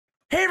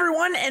Hey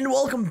everyone, and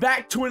welcome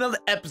back to another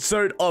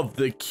episode of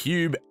the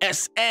Cube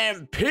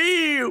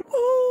SMP. Whoa,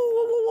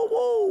 whoa, whoa,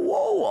 whoa,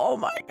 whoa, oh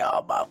my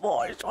god, my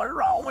voice, what's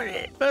wrong with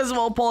it? First of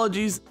all,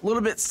 apologies, a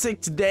little bit sick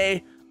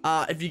today.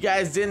 If you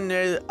guys didn't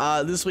know,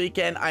 this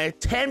weekend I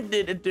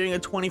attempted at doing a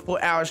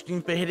 24-hour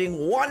stream for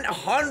hitting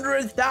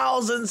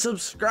 100,000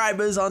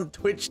 subscribers on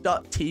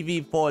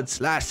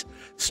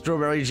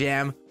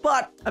twitch.tv/StrauberryJam.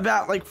 But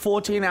about like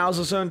 14 hours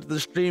or so into the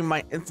stream,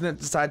 my internet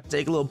decided to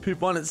take a little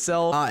poop on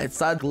itself. It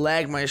started to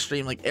lag my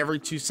stream like every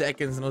 2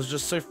 seconds, and it was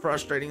just so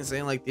frustrating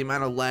seeing like the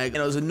amount of lag.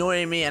 And it was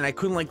annoying me, and I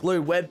couldn't like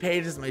load web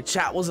pages. My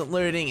chat wasn't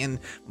loading, and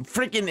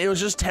freaking, it was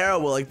just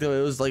terrible. Like it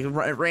was like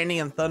raining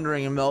and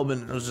thundering in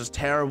Melbourne, and it was just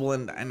terrible.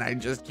 And I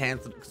just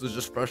canceled because it was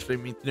just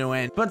frustrating me to no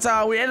end. But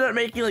we ended up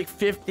making like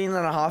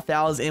 15.5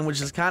 hours in, which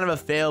is kind of a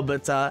fail.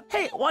 But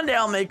hey, one day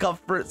I'll make up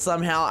for it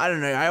somehow. I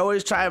don't know. I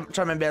always try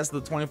my best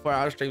with the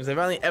 24-hour streams. I've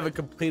only ever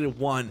completed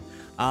one,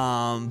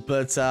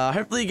 but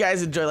hopefully you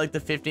guys enjoy like the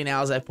 15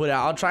 hours I put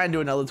out. I'll try and do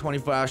another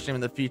 24-hour stream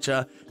in the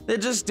future. They're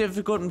just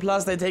difficult, and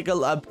plus they take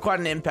quite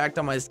an impact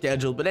on my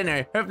schedule. But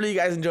anyway, hopefully you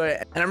guys enjoy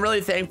it, and I'm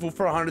really thankful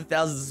for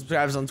 100,000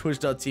 subscribers on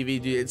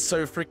twitch.tv, dude. It's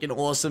so freaking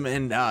awesome,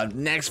 and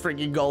next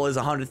freaking goal is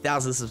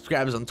 100,000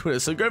 subscribers on Twitter,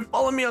 so go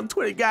follow me on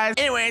Twitter, guys.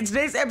 Anyway, in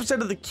today's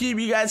episode of the Cube,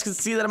 you guys can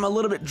see that I'm a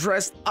little bit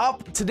dressed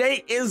up.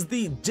 Today is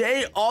the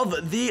day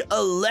of the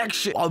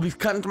election. I'll be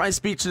cutting to my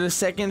speech in a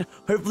second.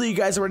 Hopefully you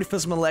guys are ready for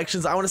some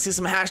elections. I want to see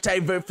some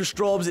hashtag vote for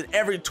Straubs in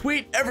every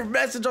tweet, every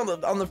message on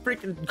the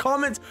freaking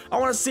comments. I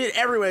want to see it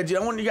everywhere, dude. I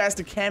want you guys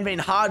to campaign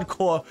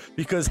hardcore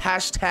because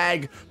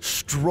hashtag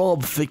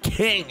Straub for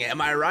king.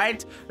 Am I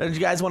right? Don't you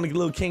guys want to get a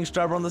little King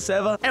Strauber on the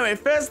server? Anyway,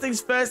 first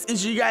things first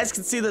is you guys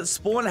can see that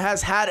Spawn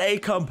has had a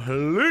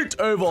complete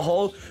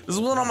overhaul. This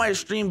wasn't on my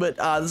stream, but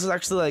this is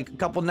actually like a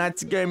couple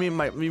nights ago. Me,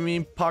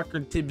 Parker,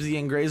 TYBZI,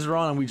 and Grazer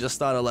on, and we just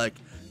started like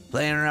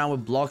playing around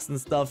with blocks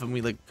and stuff, and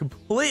we like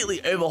completely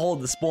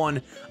overhauled the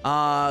Spawn.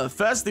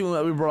 First thing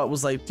that we brought up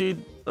was like,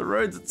 dude, the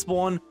roads at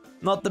Spawn,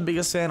 not the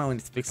biggest fan. I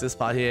need to fix this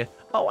part here.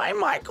 Oh, hey,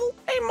 Michael.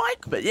 Hey,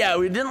 Mike. But yeah,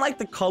 we didn't like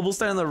the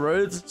cobblestone on the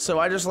roads, so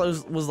I just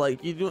was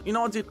like, you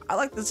know what, dude? I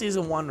like the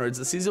Season 1 roads.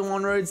 The Season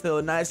 1 roads, they were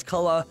a nice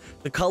color.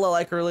 The color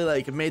like really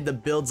like it made the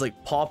builds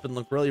like pop and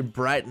look really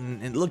bright,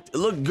 and it looked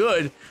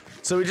good.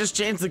 So we just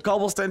changed the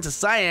cobblestone to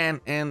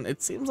cyan, and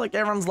it seems like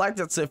everyone's liked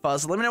it so far.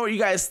 So let me know what you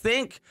guys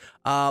think.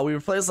 We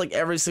replaced like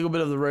every single bit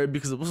of the road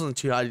because it wasn't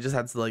too hard. You just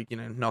had to like, you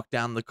know, knock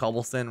down the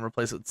cobblestone and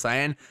replace it with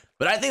cyan.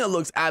 But I think it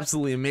looks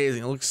absolutely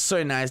amazing. It looks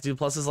so nice, dude.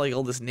 Plus there's like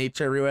all this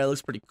nature everywhere. It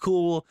looks pretty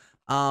cool.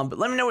 But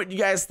let me know what you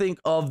guys think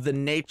of the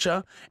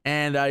nature.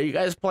 And you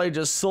guys probably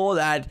just saw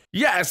that.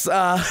 Yes,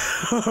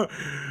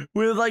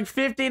 with like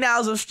 15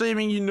 hours of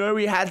streaming, you know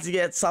we had to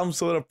get some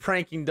sort of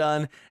pranking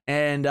done.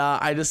 And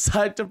I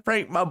decided to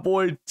prank my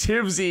boy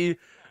TYBZI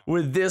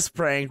with this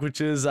prank, which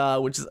is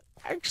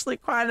actually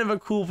kind of a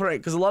cool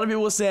prank, because a lot of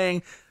people were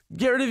saying,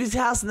 get rid of his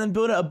house and then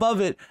build it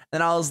above it.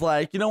 And I was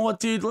like, you know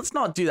what, dude, let's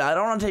not do that. I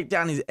don't want to take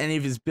down any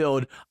of his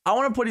build. I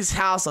want to put his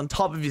house on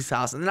top of his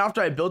house. And then after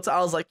I built it,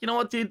 I was like, you know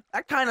what, dude,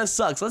 that kind of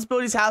sucks. Let's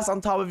build his house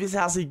on top of his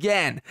house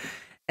again.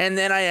 And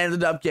then I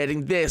ended up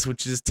getting this,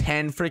 which is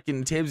 10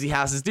 freaking TYBZI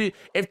houses. Dude,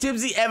 if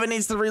TYBZI ever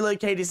needs to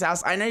relocate his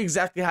house, I know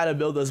exactly how to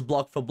build this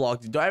block for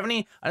block. Dude, do I have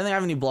any? I don't think I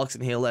have any blocks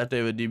in here left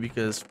over, dude,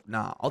 because,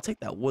 nah, I'll take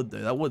that wood,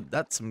 though.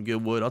 That's some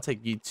good wood. I'll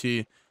take you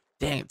too.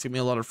 Dang, it took me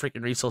a lot of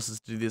freaking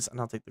resources to do this, and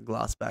I'll take the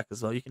glass back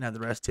as well. You can have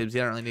the rest, TYBZI. I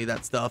don't really need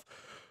that stuff.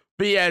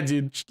 But yeah,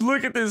 dude,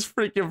 look at this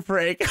freaking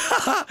prank.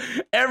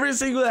 Every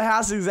single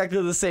house is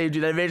exactly the same,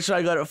 dude. I made sure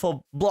I got it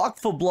for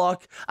block.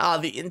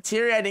 The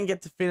interior I didn't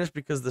get to finish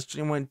because the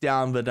stream went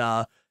down, but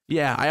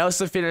yeah, I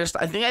also finished.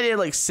 I think I did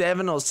like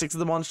 7 or 6 of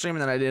them on stream,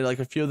 and then I did like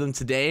a few of them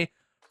today.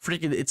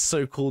 Freaking, it's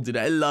so cool, dude.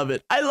 I love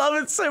it. I love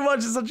it so much.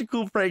 It's such a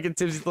cool prank, and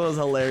TYBZI thought it was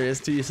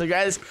hilarious too. So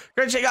guys,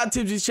 go check out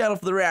TYBZI's channel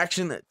for the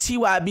reaction.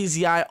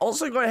 TYBZI.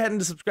 Also go ahead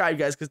and subscribe,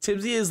 guys, because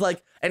TYBZI is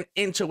like an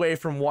inch away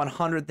from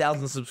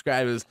 100,000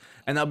 subscribers,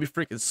 and that'll be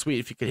freaking sweet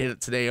if you could hit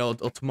it today or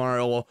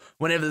tomorrow or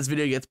whenever this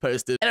video gets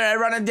posted. Anyway,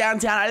 running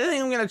downtown. I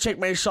think I'm gonna check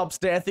my shops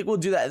today. I think we'll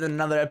do that in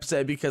another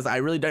episode because I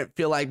really don't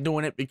feel like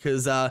doing it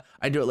because I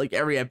do it like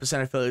every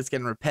episode. I feel like it's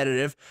getting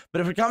repetitive.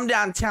 But if we come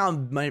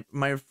downtown, my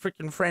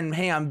freaking friend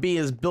Ham B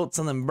has built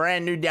something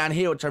brand new down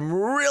here, which I'm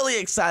really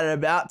excited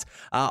about.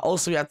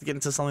 Also, we have to get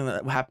into something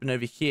that happened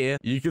over here.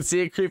 You can see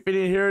it creeping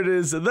in. Here it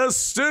is, the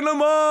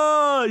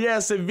cinema. Yeah,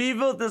 so V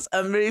built this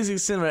amazing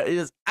cinema. It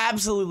is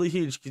absolutely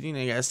huge because, you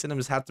know, guys,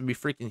 cinemas have to be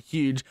freaking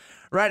huge.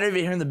 Right over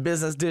here in the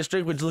business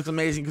district, which looks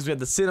amazing because we have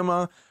the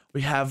cinema,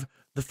 we have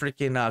the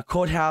freaking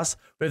courthouse,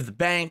 we have the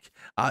bank.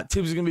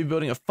 TYBZI's gonna be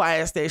building a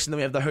fire station. Then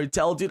we have the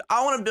hotel, dude.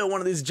 I want to build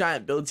one of these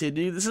giant builds here,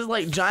 dude. This is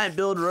like giant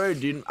build road,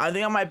 dude. I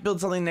think I might build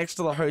something next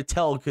to the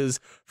hotel because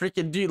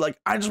freaking, dude, like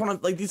I just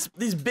want to, like,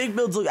 these big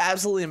builds look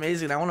absolutely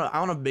amazing. I want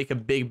to make a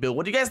big build.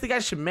 What do you guys think I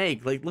should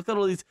make? Like, look at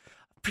all these.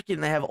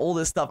 Freaking, they have all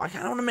this stuff. I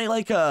kind of want to make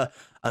like a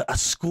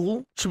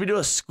school. Should we do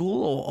a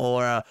school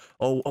or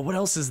what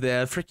else is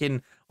there?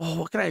 Freaking,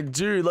 Oh, what can I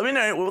do? Let me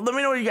know. Let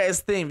me know what you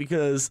guys think,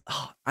 because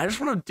I just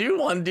want to do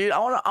one, dude. I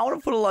want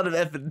to put a lot of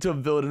effort into a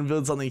build and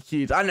build something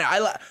huge. I know.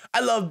 I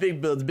love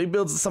big builds. Big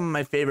builds are some of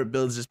my favorite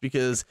builds, just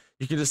because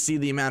you can just see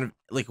the amount of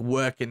like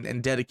work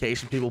and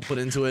dedication people put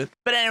into it.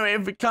 But anyway,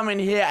 if we come in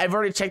here, I've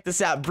already checked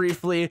this out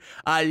briefly.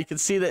 You can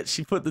see that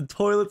she put the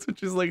toilets,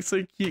 which is like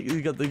so cute.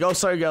 You got the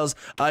sorry girls.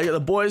 You got the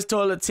boys'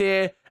 toilets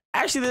here.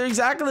 Actually, they're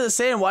exactly the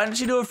same. Why didn't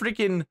she do a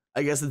freaking...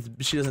 I guess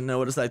she doesn't know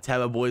what it's like to have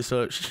a boy,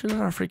 so she should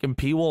have a freaking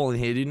pee wall in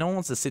here, dude. No one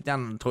wants to sit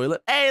down on the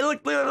toilet. Hey, look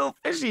at the little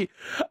fishy.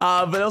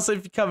 But also,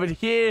 if you come in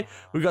here,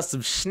 we got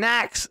some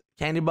snacks.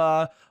 Candy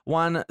bar.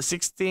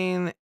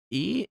 116E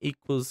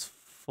equals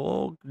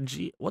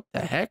 4G. What the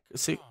heck?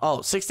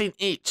 16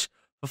 each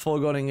for 4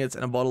 gold ingots,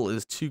 and a bottle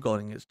is 2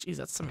 gold ingots. Jeez,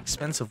 that's some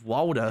expensive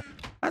water.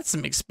 That's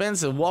some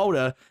expensive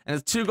water. And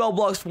it's 2 gold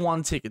blocks for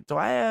 1 ticket. Do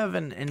I have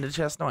an ender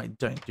chest? No, I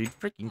don't, dude.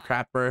 Freaking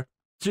crap, bro.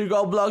 2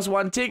 gold blocks,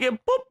 1 ticket.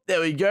 Boop.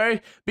 There we go.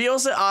 But he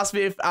also asked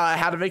me if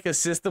how to make a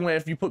system where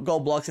if you put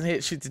gold blocks in here,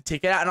 it shoots a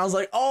ticket out. And I was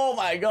like, oh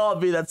my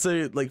god, B, that's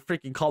so like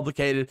freaking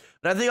complicated.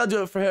 But I think I'll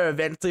do it for her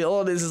eventually.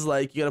 All it is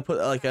like you gotta put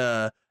like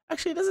a...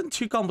 Actually, it isn't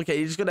too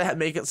complicated. You just gotta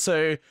make it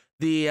so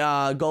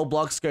the gold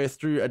blocks go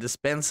through a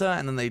dispenser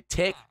and then they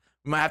tick.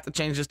 We might have to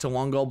change this to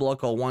 1 gold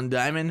block or 1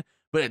 diamond,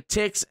 but it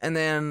ticks and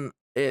then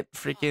it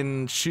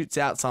freaking shoots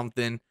out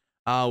something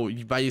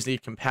by using a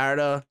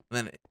comparator.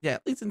 And then yeah,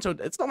 it leads into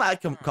it's not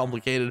that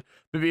complicated.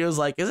 But he was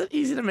like, "Is it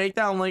easy to make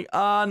that?" I'm like,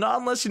 not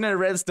unless you know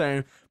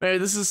redstone." Maybe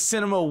this is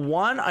cinema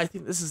 1. I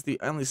think this is the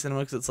only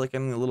cinema because it's like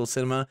only a little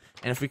cinema.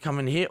 And if we come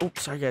in here, oh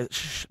sorry guys,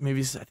 shh,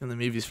 movies. I think the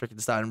movie's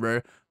freaking starting, bro.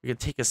 We can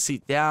take a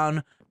seat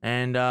down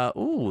and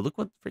ooh, look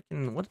what's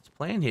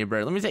playing here,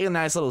 bro. Let me take a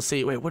nice little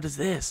seat. Wait, what is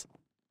this?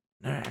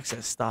 No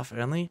access stuff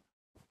only.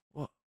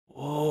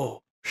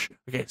 Whoa.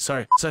 Okay,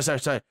 sorry.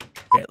 Okay,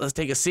 let's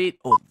take a seat.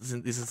 Oh,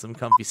 this is some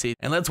comfy seat.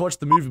 And let's watch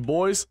the movie,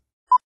 boys.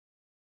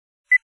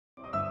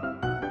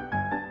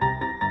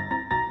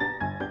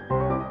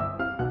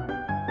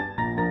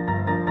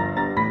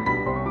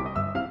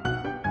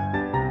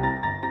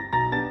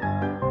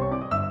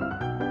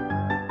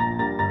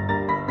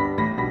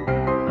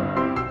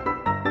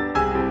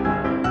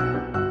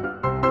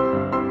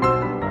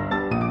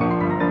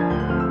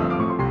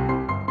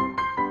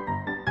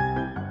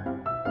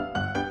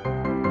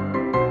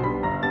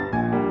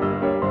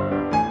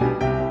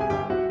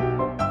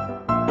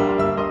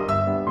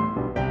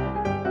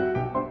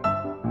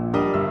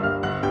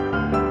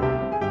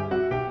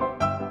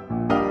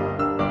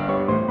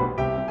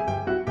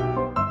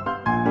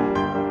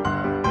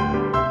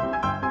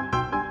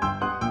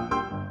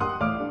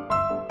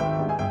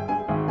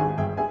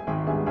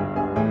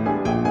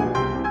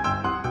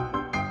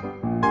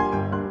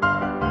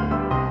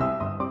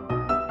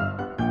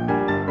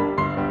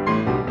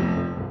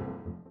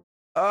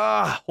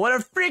 What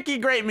a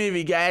freaking great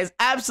movie, guys.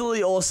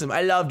 Absolutely awesome.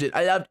 I loved it.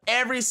 I loved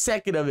every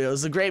second of it. It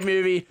was a great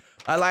movie.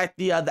 I liked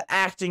the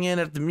acting in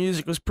it. The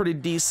music was pretty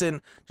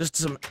decent. Just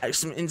some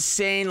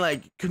insane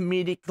like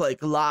comedic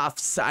like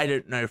laughs. I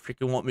don't know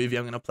freaking what movie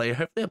I'm gonna play.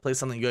 Hopefully I play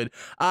something good.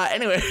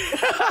 Anyway.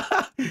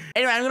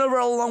 Anyway, I'm gonna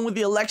roll along with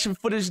the election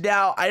footage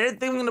now. I don't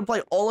think I'm gonna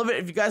play all of it.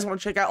 If you guys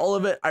want to check out all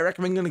of it, I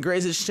recommend going to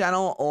Graze's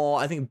channel, or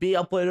I think B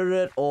uploaded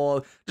it,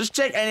 or just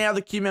check any other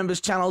Cube members'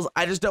 channels.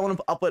 I just don't want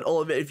to upload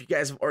all of it if you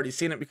guys have already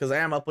seen it, because I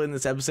am uploading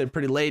this episode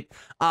pretty late.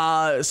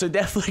 So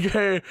definitely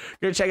go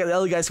check out the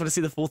other guys want to see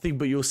the full thing.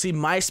 But you'll see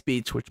my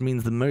speech, which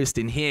means the most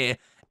in here.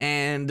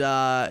 And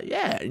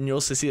yeah, and you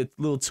also see a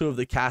little tour of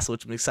the castle,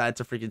 which I'm excited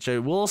to freaking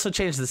show. We'll also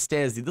change the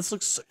stairs, dude. This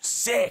looks so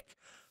sick.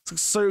 This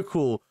looks so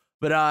cool.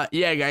 But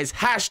yeah, guys,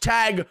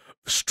 hashtag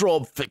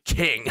STRAUB for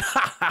King.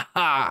 Ha ha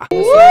ha.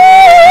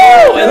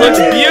 It looks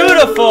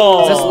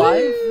beautiful. Is this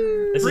live?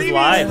 This is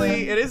live.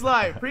 It is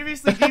live.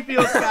 Previously,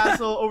 Geefield's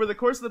Castle, over the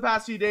course of the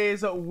past few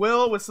days,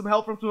 Will, with some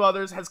help from some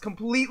others, has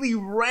completely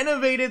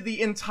renovated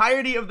the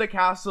entirety of the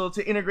castle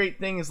to integrate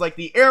things like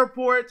the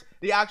airport,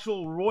 the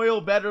actual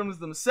royal bedrooms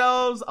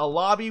themselves, a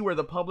lobby where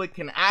the public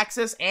can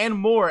access, and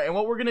more. And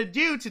what we're going to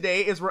do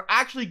today is we're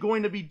actually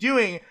going to be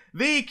doing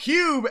the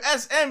Cube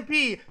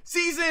SMP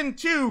Season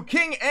 2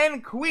 King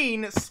and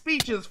Queen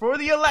speeches for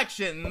the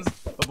elections.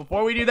 But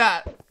before we do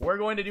that, we're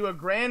going to do a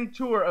grand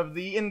tour of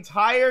the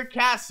entire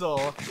castle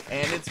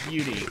and its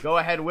beauty. Go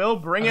ahead, Will,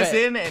 bring us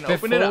in and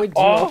open it up. Before we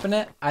do open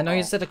it, I know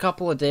you said a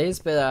couple of days,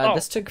 but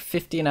this took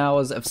 15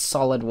 hours of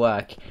solid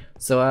work.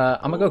 So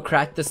I'm gonna go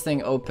crack this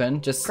thing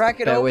open. Just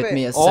bear with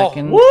me a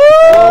second.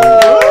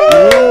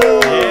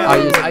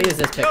 I'll use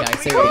this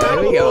pickaxe. Here we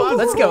go.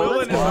 Let's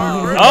go.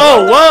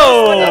 Oh,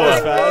 whoa! That was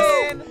fast.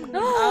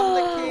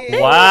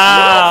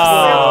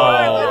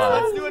 Wow!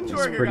 Let's do a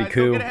tour here, guys.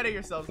 Don't get ahead of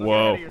yourselves.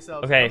 Whoa.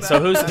 Okay, so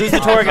who's the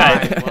tour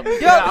guide?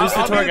 Who's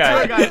the tour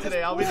guide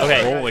today? I'll be the tour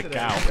guide Holy today.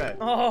 cow. Okay.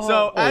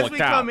 So as we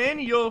come in,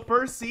 you'll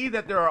first see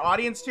that there are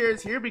audience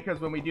chairs here because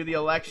when we do the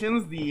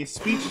elections, the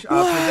speech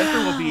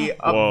presenter will be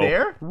up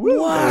there.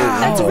 Wow.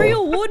 That's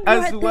real wood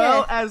As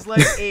well as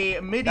like a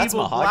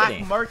medieval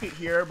black market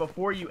here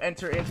before you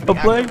enter into the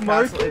actual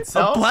castle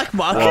itself. A black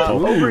market?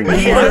 Over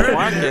here.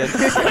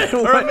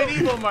 Or a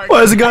medieval market.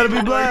 Why has it gotta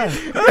be black?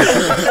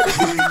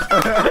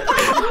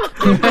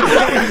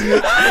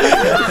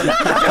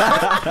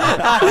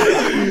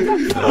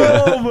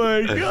 Oh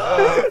my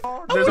god.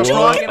 There's a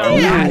frog in our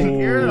back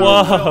here.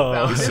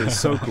 Whoa. This is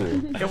so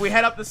cool. If we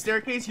head up the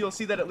staircase, you'll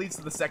see that it leads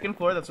to the second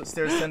floor. That's what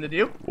stairs tend to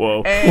do.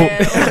 Whoa.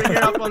 And over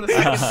here up on the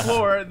second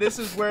floor, this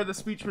is where the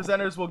speech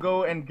presenters will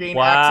go and gain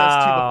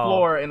access to the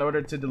floor in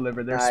order to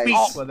deliver their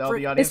speech without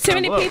the audience. It's too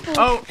many people.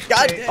 Oh,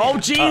 God. okay. Oh,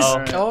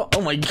 jeez.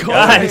 Oh my god.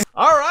 Guys.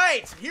 All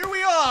right, here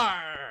we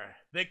are.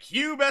 The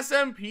Cube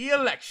SMP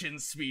election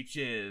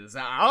speeches.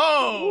 Tonight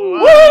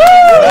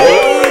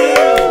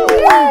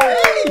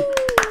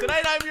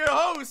I'm your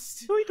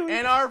host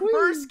and our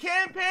first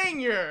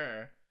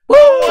campaigner.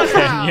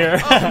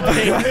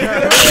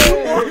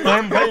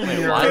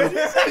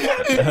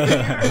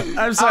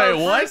 I'm sorry,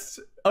 what?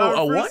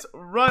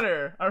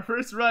 Runner. Our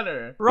first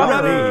runner.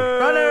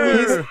 Runner.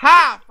 He's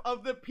half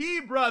of the P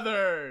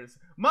brothers.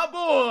 My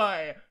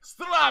boy,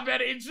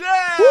 StrauberryJam.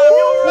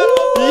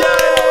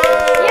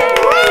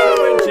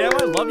 Jam,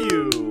 I love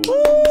you.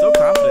 So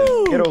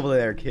confident. Get over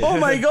there, kid. Oh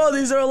my god,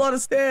 these are a lot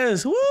of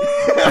stairs. Woo!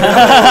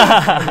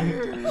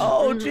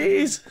 Oh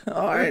jeez.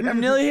 Alright,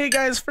 I'm nearly here,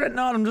 guys. Fretting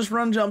on. I'm just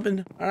run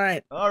jumping.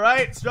 Alright.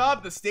 Alright,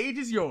 Straub, the stage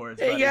is yours.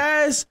 Hey buddy.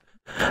 guys.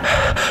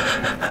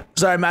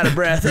 Sorry, I'm out of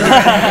breath.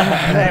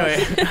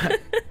 Anyway.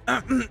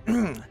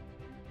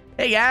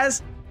 Hey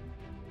guys.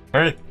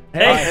 Hey.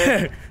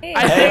 I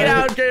figured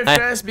I would go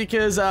first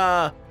because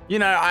you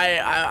know,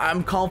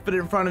 I'm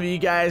confident in front of you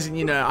guys, and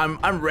you know,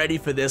 I'm ready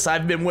for this.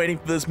 I've been waiting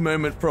for this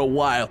moment for a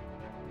while.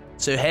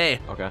 So hey.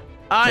 Okay.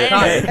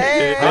 Anyway,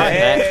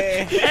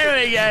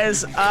 guys.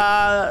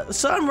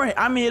 So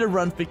I'm here to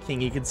run for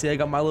king. You can see I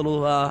got my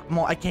little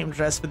I came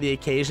dressed for the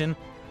occasion.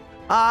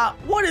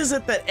 What is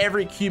it that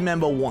every Cube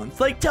member wants?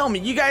 Like, tell me,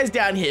 you guys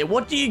down here,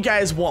 what do you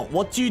guys want?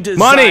 What do you desire?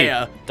 Money!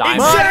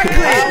 Exactly!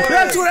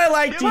 That's what I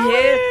like to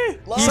hear!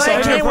 So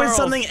I came with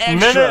something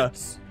extra.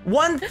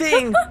 One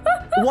thing,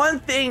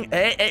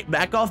 hey,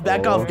 back off,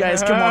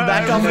 guys, come on,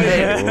 back off of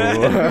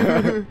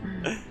here.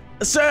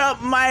 So,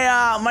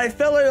 my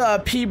fellow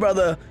P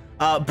brother,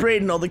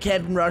 Braden, or the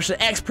Captain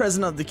Russia,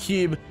 ex-president of the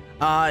Cube,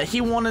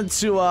 he wanted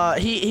to,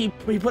 he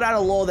put out a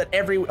law that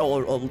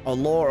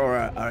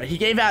he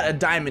gave out a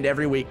diamond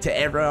every week to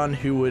everyone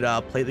who would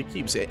play the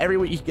Cube. So every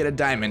week you get a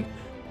diamond.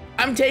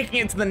 I'm taking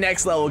it to the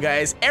next level,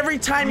 guys. Every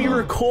time you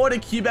record a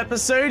Cube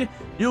episode,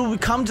 you'll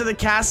come to the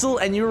castle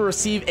and you will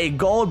receive a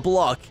gold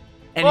block.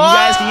 And you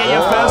guys can get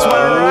your first one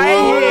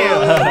right here.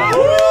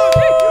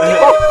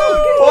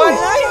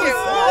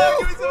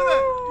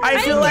 I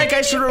feel like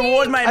I should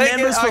reward my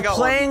members for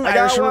playing.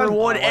 I should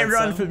reward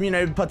everyone for, you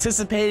know,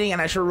 participating,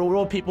 and I should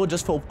reward people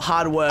just for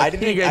hard work.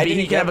 Here you go,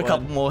 B. You can have a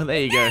couple more. There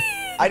you go.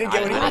 I didn't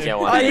get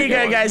one. Oh, here you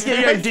go, guys. Here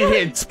you go, dude.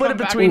 Here, split it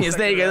between you.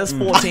 There you go. That's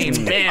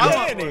 14.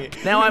 Bam.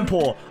 Now I'm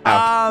poor.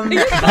 But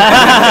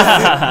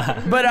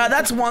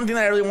that's one thing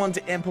that I really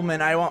wanted to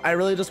implement. I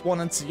really just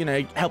wanted to, you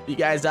know, help you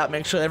guys out,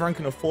 make sure everyone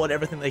can afford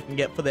everything they can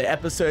get for their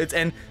episodes,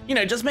 and you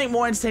know, just make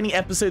more entertaining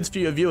episodes for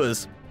your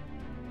viewers.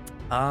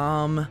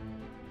 What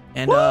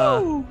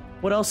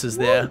else is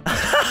there?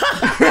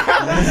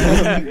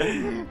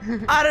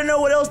 I don't know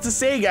what else to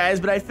say,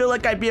 guys, but I feel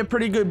like I'd be a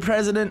pretty good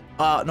president.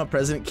 Not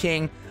president,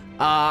 king.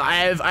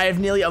 I have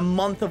nearly a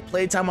month of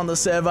playtime on the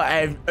server.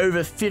 I have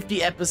over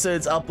 50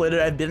 episodes uploaded.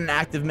 I've been an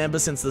active member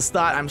since the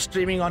start. I'm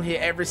streaming on here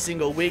every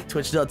single week,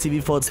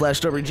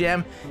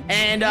 twitch.tv/StrauberryJam.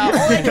 And all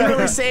I can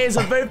really say is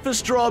a vote for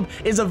Straub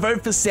is a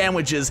vote for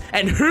sandwiches.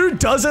 And who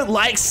doesn't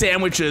like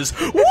sandwiches?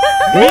 Woo! Give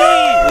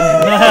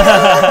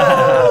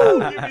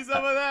me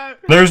some of that.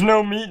 There's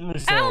no meat in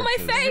this. Ow, my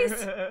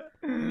face!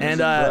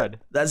 And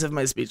that's it for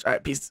my speech. All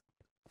right, peace.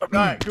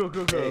 Alright, cool.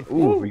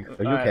 Ooh, are you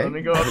okay? Let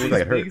me go up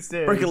these big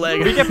stairs. Break a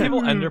leg. We get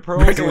people ender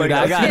pearls. I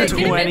got Yeah,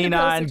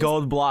 29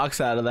 gold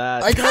blocks out of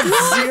that. I got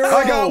 0.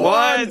 I got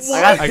 1.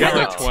 I got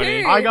like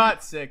 20. I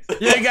got 6.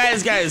 Yeah,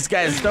 guys,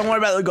 don't worry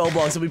about the gold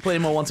blocks. We'll be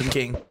playing more once I'm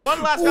king.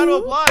 One last round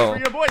of applause for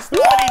your boy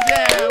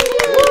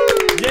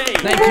StrauberryJam. Yay!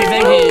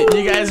 Thank you.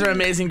 You guys are an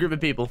amazing group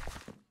of people.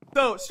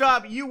 So,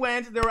 Straub, you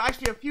went. There were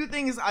actually a few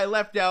things I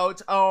left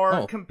out.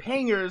 Our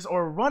companions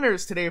or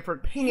runners today for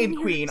King and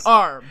Queen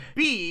are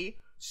B,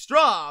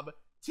 Straub,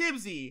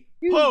 TYBZI,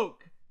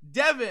 Poke,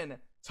 Devin,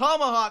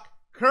 Tomahawk,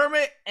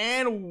 Kermit,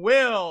 and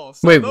Will.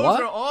 So those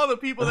are all the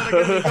people that are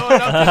going to be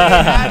going up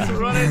today as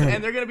runners,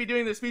 and they're going to be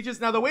doing their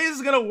speeches. Now, the way this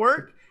is going to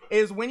work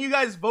is when you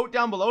guys vote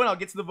down below, and I'll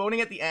get to the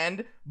voting at the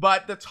end,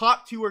 but the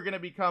top 2 are going to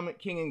become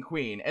king and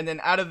queen, and then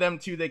out of them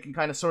 2, they can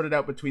kind of sort it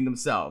out between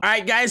themselves. All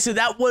right, guys, so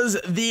that was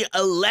the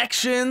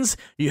elections.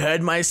 You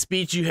heard my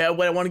speech. You heard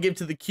what I want to give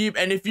to the Cube,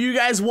 and if you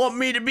guys want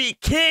me to be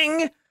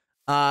king,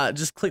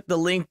 just click the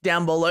link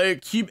down below,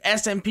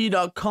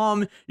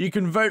 cubesmp.com. You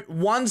can vote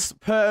once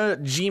per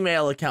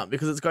Gmail account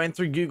because it's going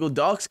through Google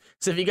Docs.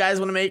 So if you guys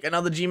want to make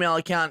another Gmail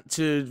account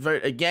to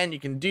vote again, you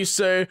can do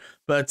so.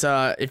 But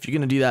if you're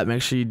going to do that,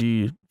 make sure you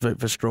do vote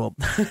for STRAUB.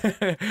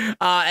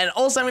 And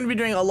also, I'm going to be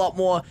doing a lot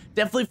more.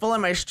 Definitely follow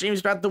my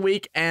streams throughout the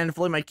week and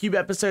follow my Cube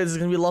episodes. There's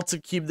going to be lots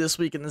of Cube this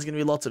week, and there's going to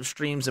be lots of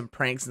streams and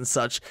pranks and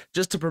such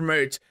just to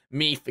promote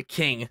me for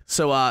king.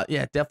 So,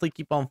 yeah, definitely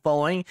keep on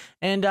following.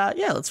 And,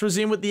 yeah, let's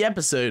resume with the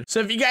episode. So,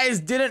 if you guys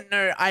didn't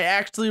know, I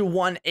actually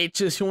won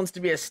H's Who Wants to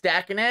Be a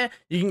Stackonaire.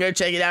 You can go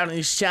check it out on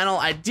his channel.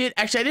 I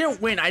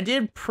didn't win. I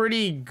did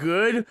pretty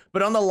good,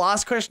 but on the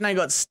last question, I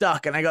got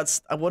stuck, and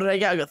what did I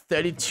get? I got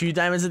 32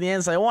 diamonds at the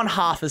end, so I won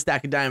half a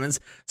stack of diamonds.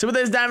 So with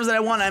those diamonds that I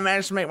won, I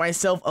managed to make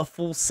myself a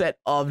full set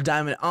of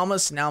diamond armor,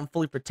 so now I'm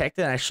fully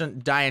protected and I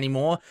shouldn't die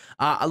anymore.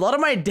 A lot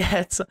of my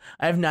deaths,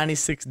 I have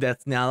 96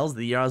 deaths now. That was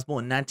the year I was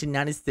born,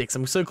 1996.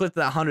 I'm so close to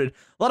that 100. A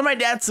lot of my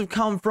deaths have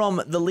come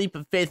from the leap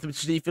of faith,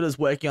 which Defil is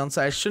working on,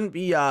 so I shouldn't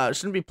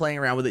be playing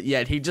around with it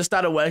yet. He just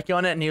started working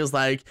on it, and he was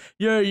like,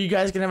 yo, you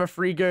guys can have a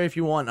free go if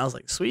you want. And I was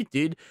like, sweet,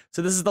 dude.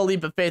 So this is the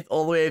leap of faith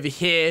all the way over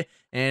here.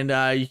 And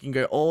you can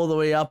go all the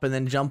way up and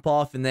then jump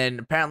off, and then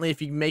apparently if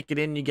you make it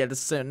in, you get a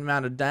certain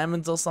amount of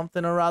diamonds or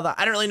something or other.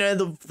 I don't really know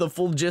the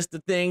full gist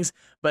of things,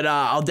 but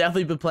I'll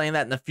definitely be playing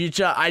that in the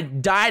future. I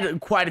died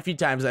quite a few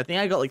times. I think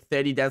I got like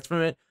 30 deaths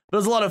from it. But it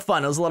was a lot of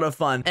fun. It was a lot of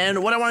fun.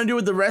 And what I want to do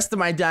with the rest of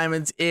my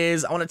diamonds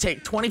is I want to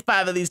take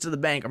 25 of these to the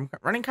bank. I'm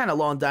running kind of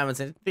low on diamonds.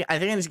 I think I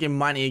need to get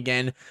money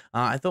again.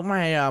 I thought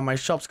my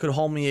shops could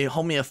hold me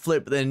a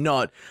flip, but they're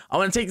not. I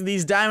want to take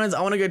these diamonds.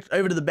 I want to go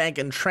over to the bank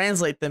and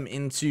translate them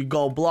into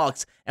gold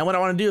blocks. And what I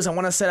want to do is I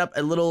want to set up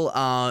a little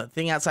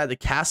thing outside the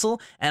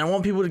castle, and I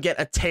want people to get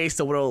a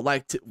taste of what it will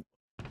like to.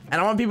 And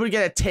I want people to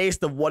get a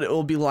taste of what it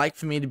will be like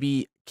for me to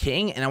be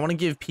king, and I want to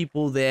give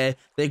people their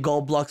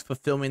gold blocks for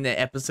filming their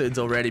episodes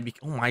already.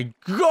 Oh my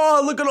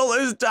god, look at all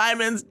those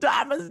diamonds.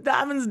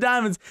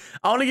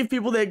 I want to give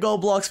people their gold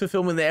blocks for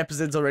filming their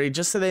episodes already,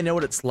 just so they know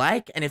what it's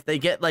like. And if they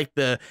get like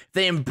they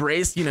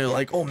embrace, you know,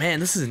 like, oh man,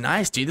 this is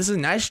nice, dude, this is a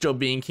nice job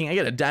being king. I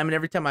get a diamond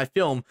every time I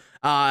film.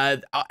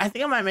 I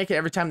think I might make it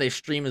every time they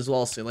stream as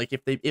well. So like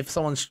if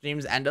someone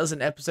streams and does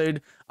an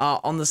episode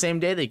on the same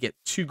day, they get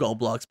 2 gold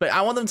blocks. But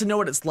I want them to know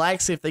what it's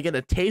like, so if they get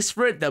a taste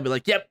for it, they'll be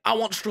like, yep, I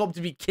want STRAUB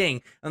to be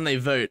king, and they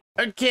vote.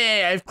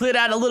 Okay, I've cleared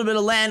out a little bit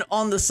of land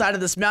on the side of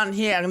this mountain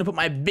here. I'm gonna put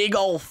my big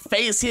old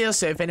face here,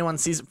 so if anyone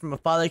sees it from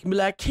afar, they can be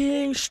like,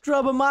 King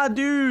STRAUB, my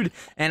dude.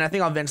 And I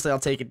think eventually I'll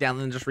take it down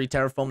and just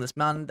re-terraform this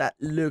mountain. That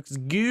looks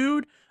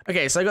good.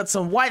 Okay, so I got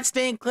some white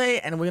stained clay,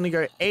 and we're gonna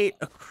go 8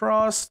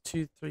 across,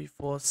 2, 3,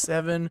 4,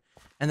 7,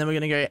 and then we're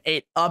gonna go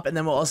 8 up, and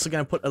then we're also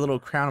gonna put a little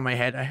crown on my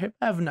head. I hope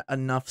I have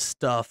enough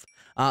stuff.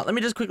 Let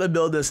me just quickly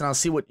build this, and I'll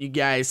see what you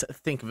guys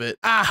think of it.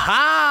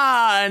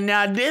 Aha!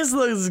 Now this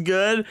looks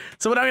good.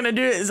 So what I'm gonna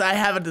do is I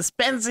have a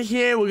dispenser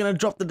here. We're gonna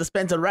drop the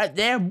dispenser right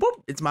there.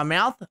 Boop! It's my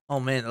mouth. Oh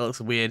man, that looks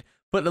weird.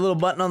 Put the little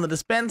button on the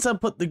dispenser.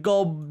 Put the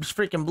gold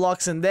freaking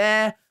blocks in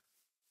there.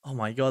 Oh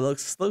my god,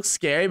 looks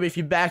scary, but if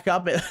you back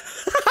up, it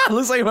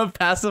looks like a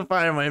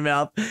pacifier in my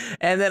mouth.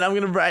 And then I'm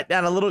gonna write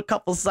down a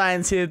couple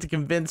signs here to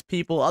convince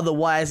people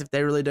otherwise if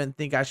they really don't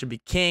think I should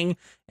be king.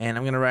 And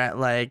I'm gonna write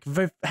like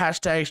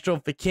hashtag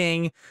STRAUB for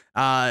king,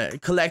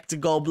 collect a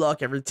gold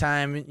block every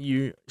time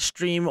you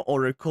stream or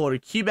record a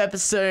Cube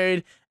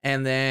episode,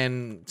 and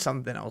then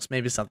something else,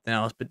 maybe something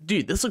else. But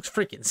dude, this looks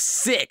freaking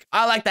sick.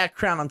 I like that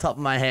crown on top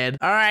of my head.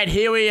 All right,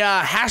 here we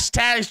are.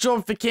 Hashtag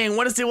STRAUB for king.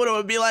 Want to see what it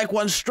would be like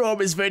once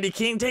STRAUB is voted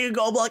king? Take a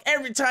gold block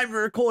every time you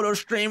record or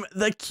stream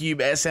the Cube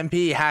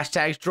SMP.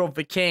 Hashtag STRAUB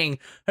for king.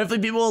 Hopefully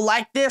people will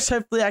like this.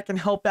 Hopefully I can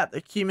help out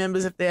the Cube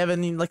members if they ever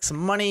need like some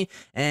money.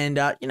 And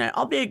you know,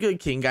 I'll be a good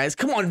king, guys.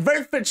 Come on,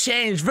 vote for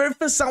change. Vote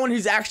for someone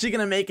who's actually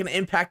gonna make an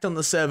impact on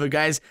the server,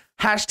 guys.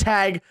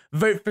 Hashtag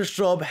vote for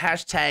STRAUB.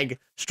 Hashtag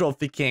STRAUB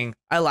for king.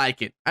 I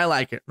like it. I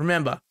like it.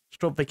 Remember,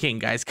 STRAUB for king,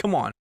 guys. Come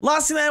on.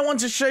 Last thing that I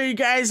wanted to show you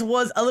guys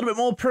was a little bit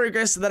more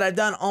progress that I've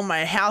done on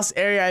my house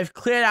area. I've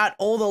cleared out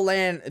all the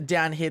land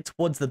down here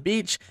towards the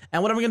beach.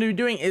 And what I'm going to be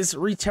doing is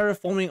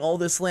re-terraforming all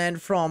this land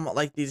from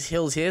like these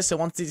hills here. So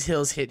once these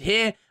hills hit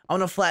here, I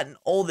want to flatten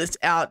all this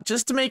out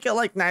just to make it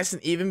like nice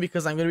and even,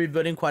 because I'm going to be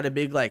building quite a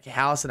big like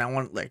house, and I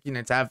want like, you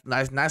know, to have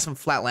nice and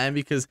flat land,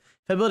 because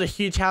if I build a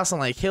huge house on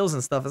like hills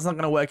and stuff, it's not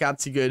going to work out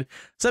too good.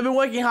 So I've been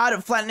working hard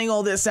at flattening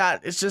all this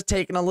out. It's just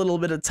taking a little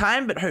bit of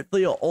time, but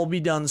hopefully it'll all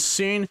be done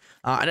soon.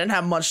 I don't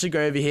have much to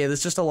go over here.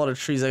 There's just a lot of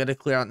trees I got to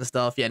clear out and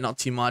stuff. Yeah, not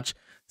too much,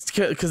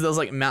 because there's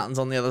like mountains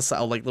on the other side,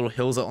 or like little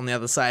hills on the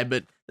other side,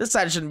 but this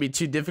side shouldn't be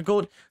too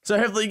difficult. So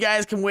hopefully you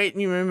guys can wait,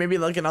 you know, maybe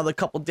like another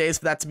couple days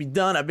for that to be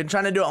done. I've been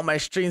trying to do it on my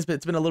streams, but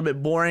it's been a little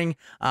bit boring.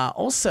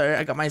 Also,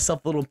 I got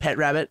myself a little pet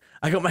rabbit.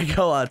 I got my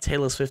girl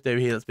Taylor Swift over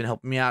here that's been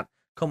helping me out.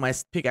 Call my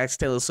pickaxe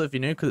Taylor Swift, you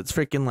know, because it's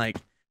freaking like,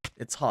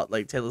 it's hot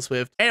like Taylor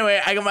Swift.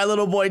 Anyway, I got my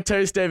little boy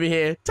Toast over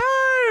here.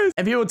 toast.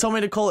 And people told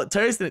me to call it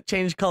toast, and it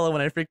changed color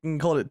when I freaking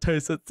called it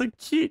toast. So it's so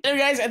cute. Anyway,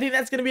 guys, I think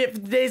that's gonna be it for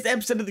today's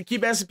episode of the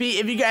Cube SMP.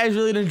 If you guys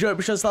really enjoyed it,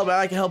 be sure to slap by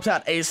like, it helps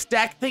out a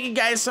stack. Thank you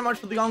guys so much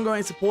for the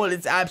ongoing support.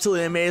 It's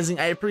absolutely amazing.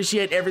 I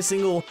appreciate every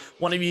single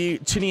one of you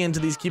tuning into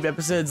these Cube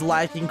episodes,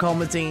 liking,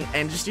 commenting,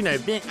 and just, you know,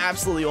 being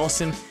absolutely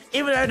awesome.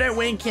 Even though I don't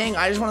win King,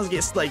 I just want to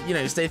get, like, you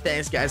know, say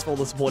thanks, guys, for all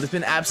the support. It's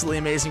been absolutely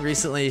amazing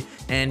recently,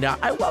 and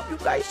I love you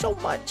guys so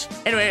much.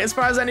 Anyway, as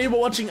far as I know, you've been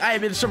watching, I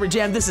have been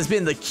StrauberryJam. This has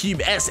been the Cube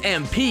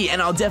SMP,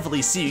 and I'll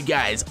definitely see you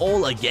guys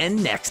all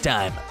again next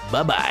time.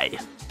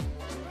 Bye-bye.